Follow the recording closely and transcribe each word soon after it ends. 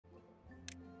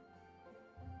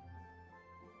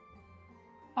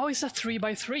Oh, it's a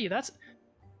 3x3.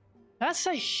 That's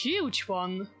a huge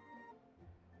one.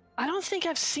 I don't think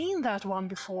I've seen that one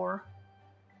before.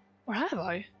 Or have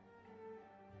I?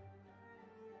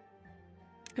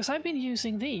 Because I've been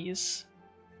using these.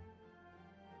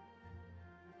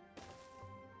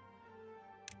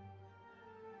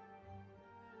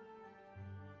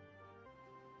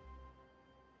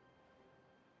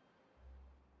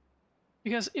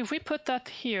 Because if we put that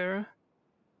here,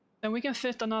 then we can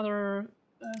fit another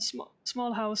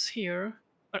small house here.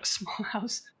 Or small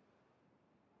house.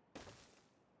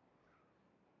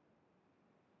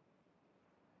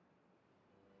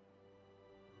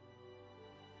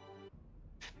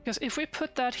 Because if we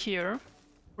put that here,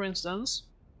 for instance,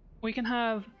 we can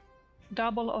have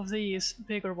double of these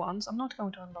bigger ones. I'm not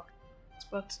going to unlock this,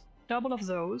 but double of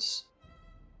those.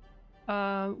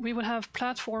 We would have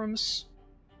platforms,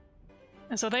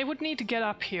 and so they would need to get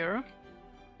up here.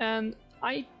 And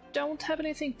I don't have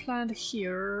anything planned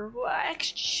here. Well,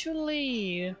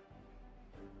 actually,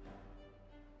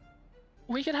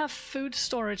 we can have food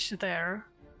storage there.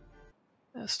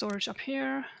 Storage up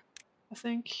here, I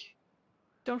think.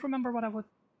 Don't remember what I was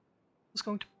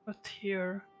going to put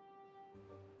here.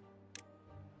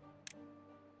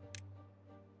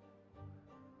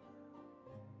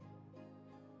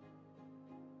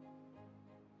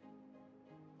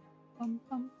 Bum,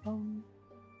 bum, bum.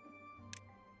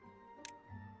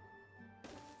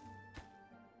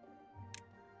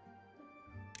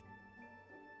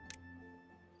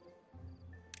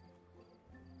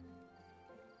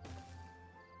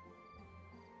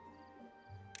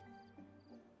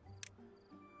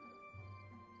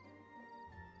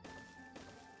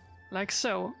 Like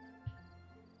so.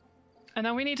 And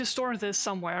now we need to store this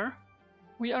somewhere.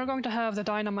 We are going to have the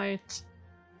dynamite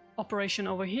operation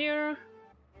over here.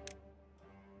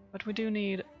 But we do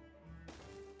need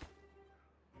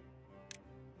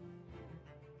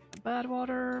bad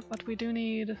water, but we do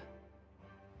need...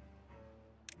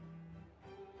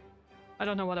 I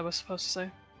don't know what I was supposed to say.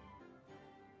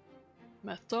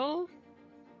 Metal.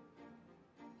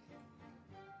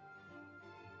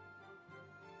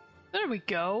 There we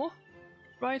go.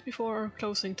 Right before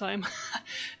closing time.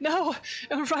 No!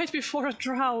 Right before a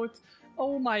drought!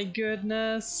 Oh my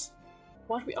goodness!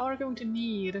 What we are going to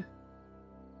need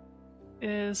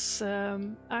is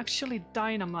actually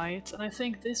dynamite, and I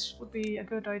think this would be a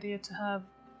good idea to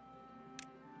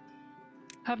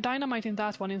have dynamite in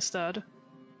that one instead.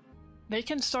 They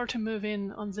can start to move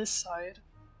in on this side.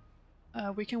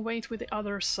 We can wait with the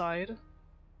other side.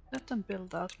 Let them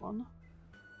build that one.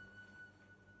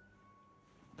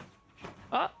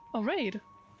 Ah, a raid!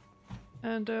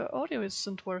 And audio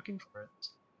isn't working for it.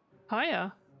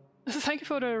 Hiya! Thank you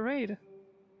for the raid!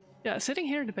 Yeah, sitting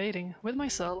here debating with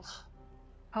myself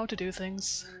how to do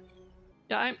things.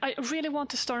 Yeah, I really want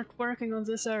to start working on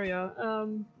this area.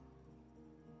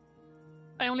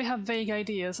 I only have vague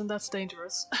ideas, and that's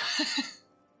dangerous.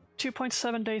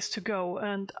 2.7 days to go,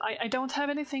 and I don't have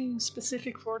anything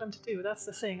specific for them to do, that's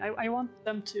the thing. I want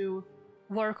them to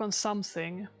work on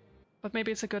something. But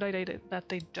maybe it's a good idea that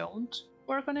they don't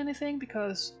work on anything,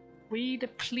 because we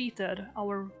depleted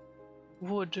our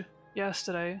wood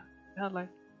yesterday. We had like...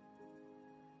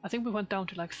 I think we went down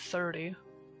to like 30.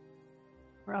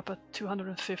 We're up at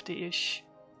 250-ish.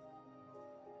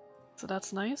 So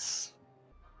that's nice.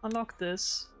 Unlock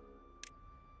this.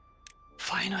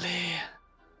 Finally!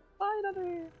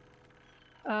 Finally!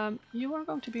 You are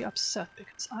going to be upset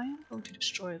because I am going to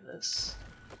destroy this.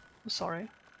 I'm sorry.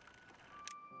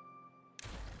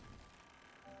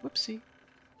 Whoopsie.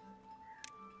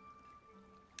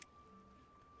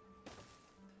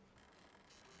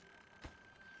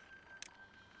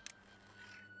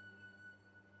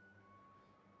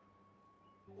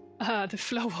 The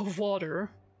flow of water,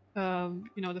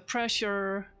 you know, the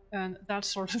pressure and that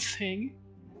sort of thing.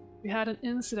 We had an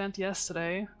incident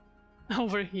yesterday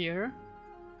over here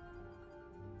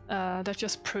that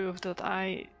just proved that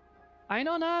I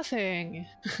know nothing.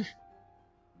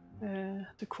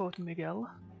 To quote Miguel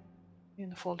in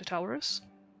the Faulty Towers.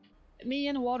 Me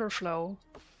and water flow,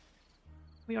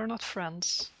 we are not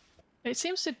friends. It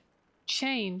seems to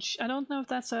change. I don't know if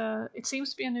that's it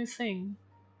seems to be a new thing.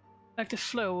 Like the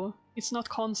flow, it's not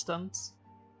constant.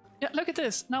 Yeah, look at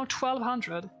this, now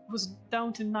 1200. It was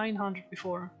down to 900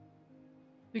 before.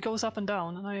 It goes up and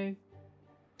down, and I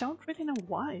don't really know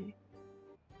why.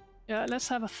 Yeah, let's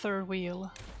have a third wheel.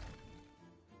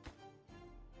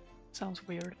 Sounds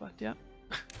weird, but yeah.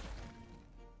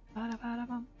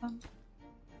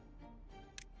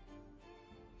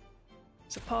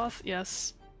 It's a path,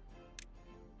 yes.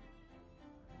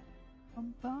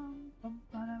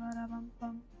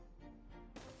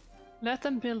 Let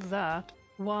them build that.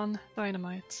 1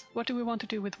 dynamite. What do we want to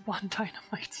do with 1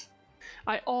 dynamite?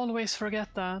 I always forget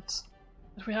that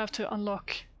we have to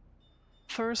unlock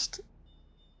first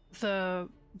the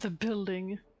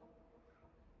building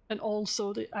and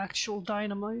also the actual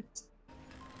dynamite.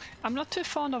 I'm not too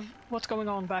fond of what's going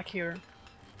on back here.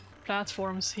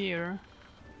 Platforms here.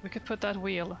 We could put that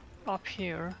wheel up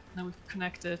here, and then we could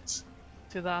connect it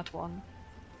to that one.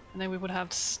 And then we would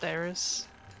have stairs.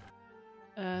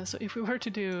 So if we were to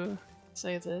do,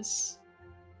 say, this.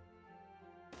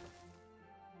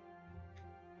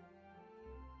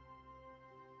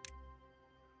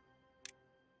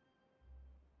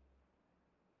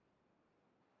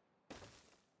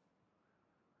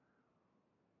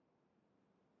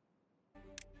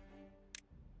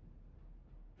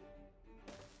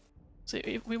 So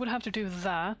if we would have to do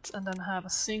that and then have a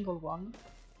single one.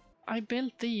 I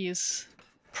built these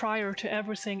prior to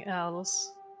everything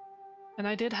else, and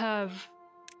I did have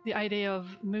the idea of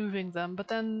moving them, but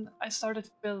then I started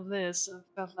to build this and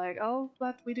felt like, oh,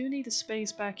 but we do need a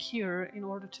space back here in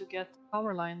order to get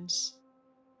power lines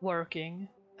working.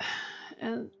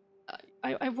 And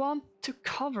I want to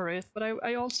cover it, but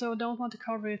I also don't want to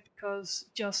cover it because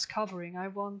just covering. I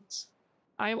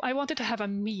want it to have a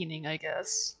meaning, I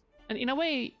guess. And in a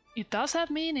way, it does have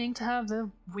meaning to have the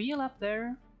wheel up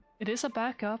there. It is a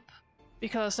backup,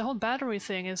 because the whole battery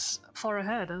thing is far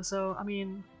ahead, and so, I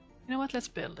mean, you know what, let's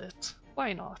build it.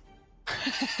 Why not?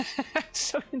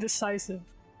 So indecisive.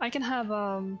 I can have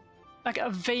like a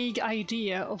vague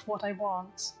idea of what I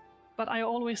want, but I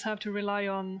always have to rely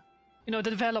on, you know, the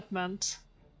development.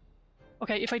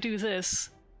 Okay, if I do this,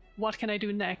 what can I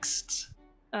do next?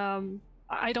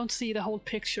 I don't see the whole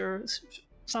picture.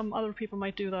 Some other people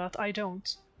might do that. I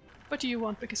don't. What do you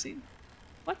want, Bekasine?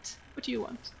 What? What do you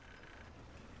want?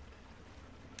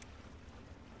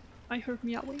 I heard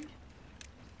meowing.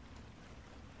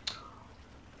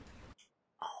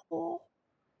 Oh,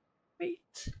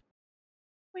 wait.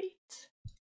 Wait.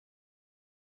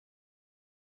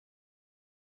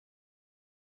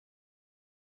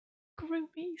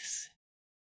 Groomies.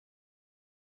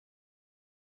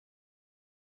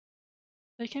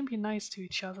 They can be nice to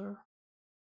each other.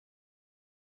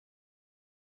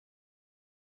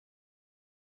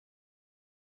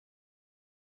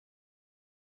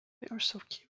 They are so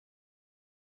cute.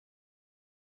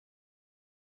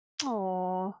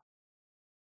 Aww.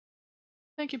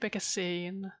 Thank you,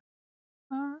 Bekasine.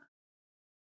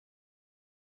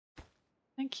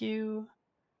 Thank you.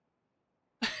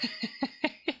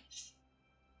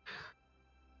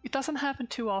 It doesn't happen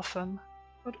too often,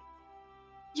 but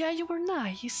yeah, you were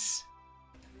nice.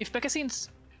 If Bekasine's...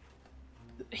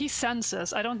 he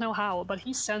senses, I don't know how, but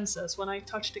he senses when I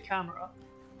touch the camera.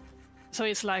 So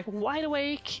it's like wide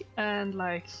awake and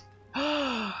like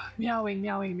meowing,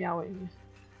 meowing, meowing.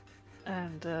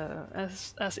 And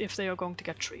as if they are going to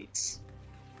get treats.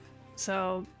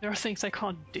 So there are things I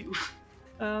can't do.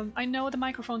 I know the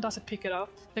microphone doesn't pick it up.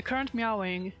 The current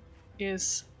meowing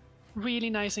is really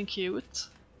nice and cute,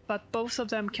 but both of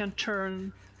them can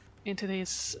turn into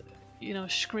these, you know,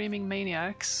 screaming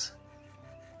maniacs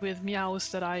with meows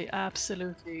that I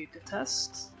absolutely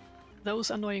detest.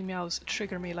 Those annoying meows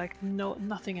trigger me like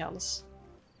nothing else.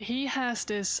 He has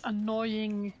this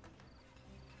annoying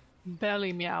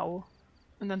belly meow,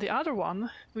 and then the other one,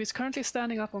 who is currently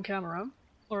standing up on camera,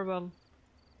 or well,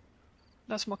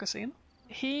 that's Moccasin.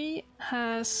 He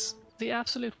has the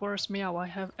absolute worst meow I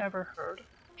have ever heard.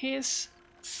 His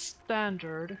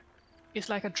standard is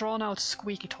like a drawn-out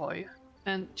squeaky toy.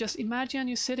 And just imagine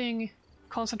you sitting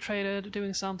concentrated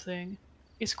doing something.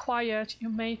 It's quiet, you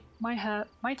might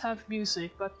have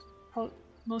music, but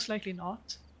most likely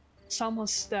not. Someone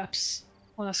steps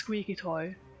on a squeaky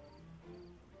toy.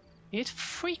 It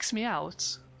freaks me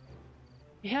out.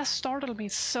 He has startled me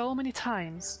so many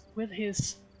times with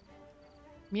his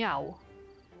meow.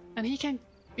 And he can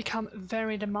become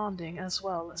very demanding as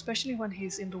well, especially when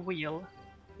he's in the wheel.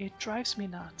 It drives me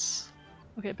nuts.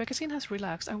 Okay, Bekasine has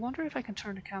relaxed. I wonder if I can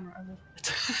turn the camera a little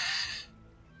bit.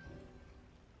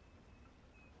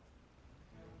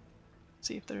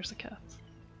 See if there's a cat.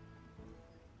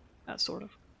 That sort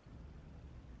of.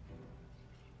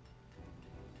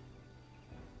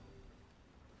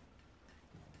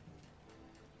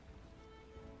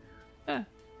 Yeah.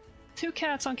 2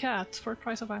 cats on cat for the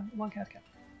price of 1 cat.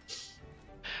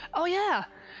 Oh yeah!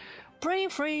 Brain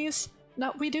freeze!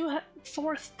 Now we do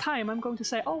 4th time I'm going to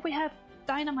say, oh, we have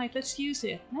dynamite, let's use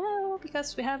it. No,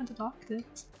 because we haven't unlocked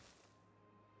it.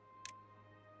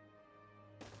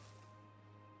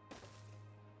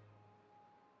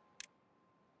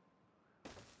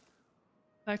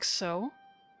 Like so.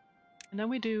 And then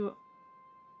we do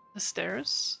the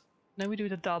stairs. Then we do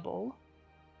the double.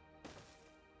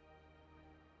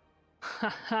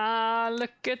 Haha,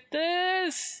 look at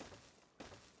this!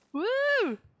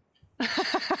 Woo!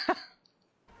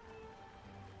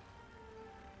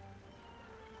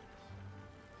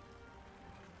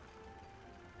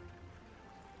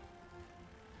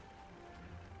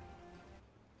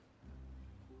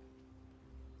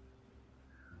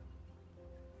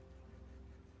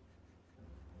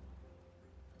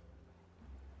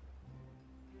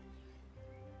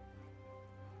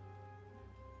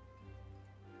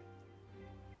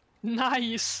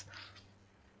 Nice!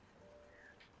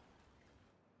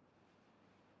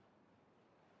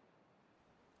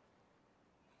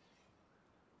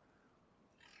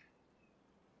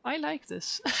 I like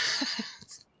this.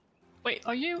 Wait,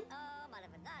 are you...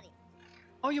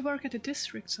 Oh, you work at the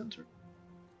district center.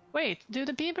 Wait, do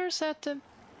the beavers at the...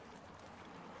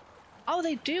 Oh,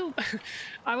 they do!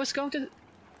 I was going to...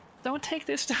 Don't take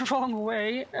this the wrong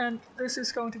way, and this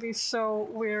is going to be so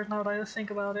weird now that I think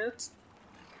about it.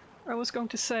 I was going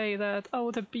to say that,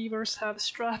 oh, the beavers have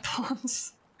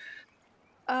strap-ons.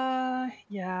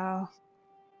 Yeah.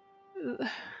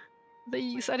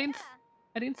 These, I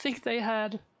didn't think they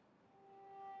had...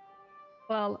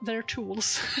 Well, their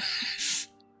tools.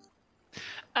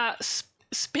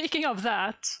 Speaking of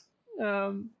that,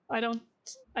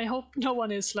 I hope no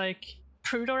one is like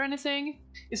prude or anything.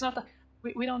 It's not that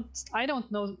I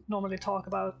don't normally talk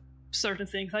about certain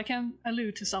things. I can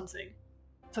allude to something.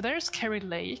 So there's Keri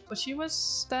Lake, but she was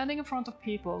standing in front of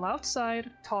people outside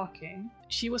talking.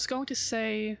 She was going to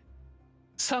say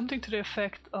something to the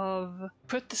effect of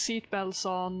put the seatbelts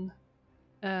on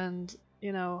and,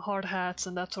 you know, hard hats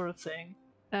and that sort of thing.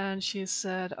 And she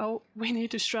said, oh, we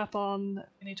need to strap on.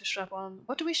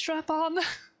 What do we strap on?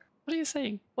 What are you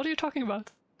saying? What are you talking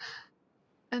about?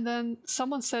 And then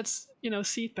someone says, you know,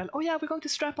 seatbelt. Oh yeah, we're going to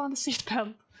strap on the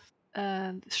seatbelt.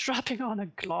 And strapping on a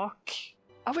Glock.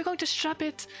 Are we going to strap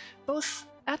it both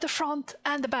at the front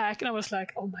and the back? And I was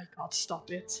like, oh my god, stop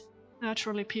it.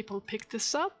 Naturally, people picked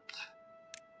this up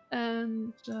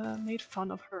and made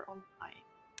fun of her online.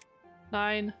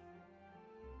 9.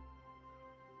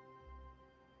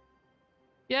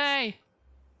 Yay!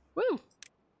 Woo!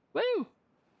 Woo!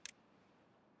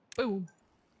 Boom.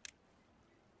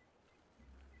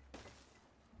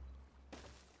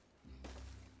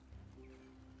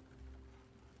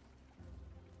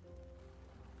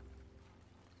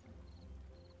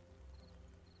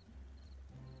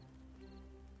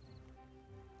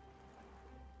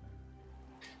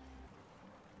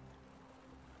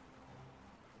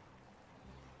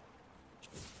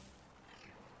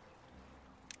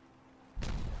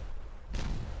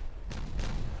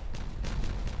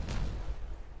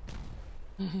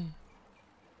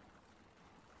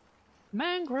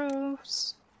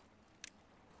 Mangroves.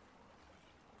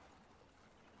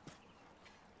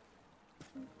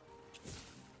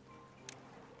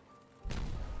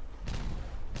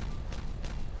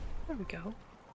 There we go.